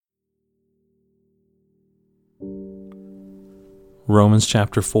Romans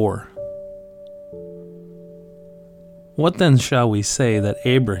chapter 4. What then shall we say that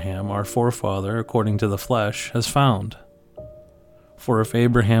Abraham, our forefather, according to the flesh, has found? For if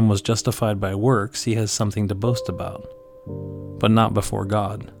Abraham was justified by works, he has something to boast about, but not before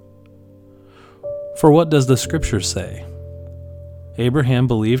God. For what does the Scripture say? Abraham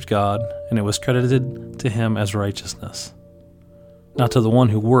believed God, and it was credited to him as righteousness. Now to the one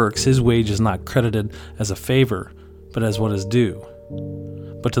who works, his wage is not credited as a favor, but as what is due.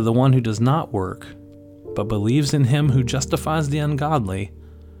 But to the one who does not work, but believes in him who justifies the ungodly,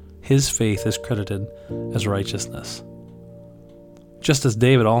 his faith is credited as righteousness. Just as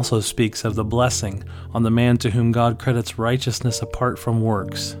David also speaks of the blessing on the man to whom God credits righteousness apart from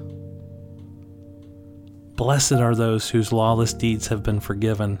works. Blessed are those whose lawless deeds have been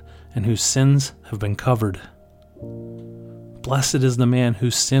forgiven and whose sins have been covered. Blessed is the man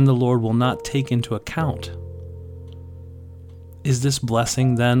whose sin the Lord will not take into account. Is this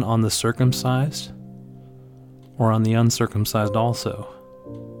blessing then on the circumcised, or on the uncircumcised also?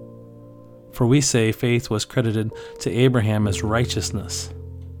 For we say faith was credited to Abraham as righteousness.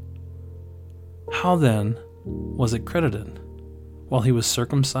 How then was it credited? While he was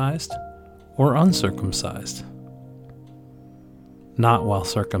circumcised or uncircumcised? Not while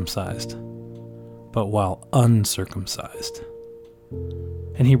circumcised, but while uncircumcised.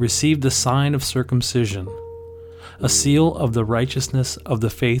 And he received the sign of circumcision, a seal of the righteousness of the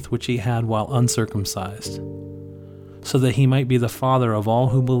faith which he had while uncircumcised, so that he might be the father of all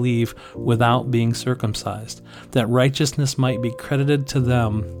who believe without being circumcised, that righteousness might be credited to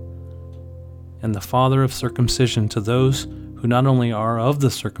them, and the father of circumcision to those who not only are of the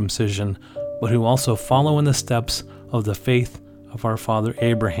circumcision, but who also follow in the steps of the faith of our father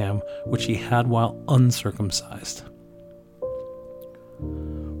Abraham, which he had while uncircumcised.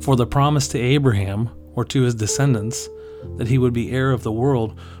 For the promise to Abraham, or to his descendants, that he would be heir of the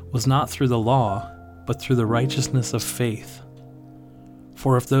world, was not through the law, but through the righteousness of faith.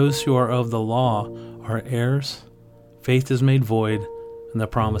 For if those who are of the law are heirs, faith is made void, and the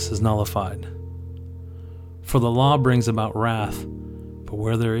promise is nullified. For the law brings about wrath, but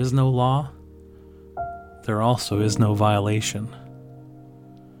where there is no law, there also is no violation.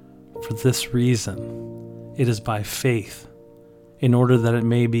 For this reason, it is by faith, in order that it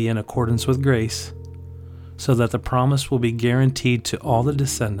may be in accordance with grace, so that the promise will be guaranteed to all the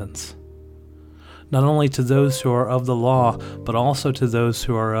descendants, not only to those who are of the law, but also to those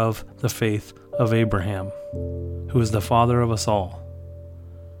who are of the faith of Abraham, who is the father of us all.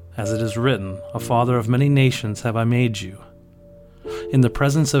 As it is written, a father of many nations have I made you, in the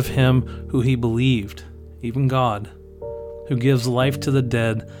presence of him who he believed, even God, who gives life to the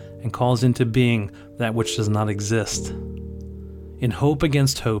dead and calls into being that which does not exist. In hope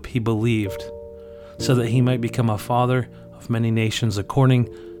against hope he believed, so that he might become a father of many nations according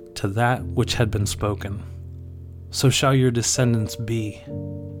to that which had been spoken. So shall your descendants be.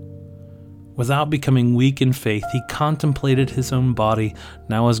 Without becoming weak in faith, he contemplated his own body,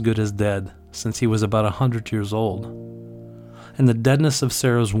 now as good as dead, since he was about 100 years old, and the deadness of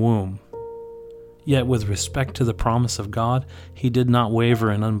Sarah's womb. Yet with respect to the promise of God, he did not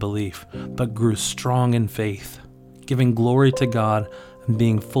waver in unbelief, but grew strong in faith, giving glory to God, and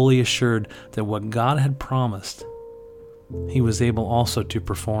being fully assured that what God had promised, he was able also to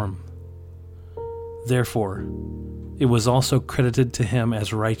perform. Therefore, it was also credited to him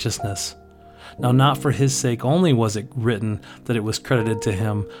as righteousness. Now not for his sake only was it written that it was credited to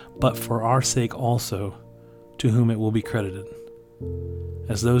him, but for our sake also, to whom it will be credited,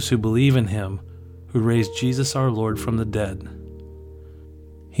 as those who believe in him, who raised Jesus our Lord from the dead,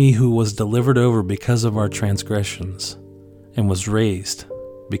 he who was delivered over because of our transgressions, and was raised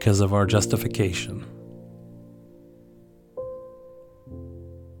because of our justification.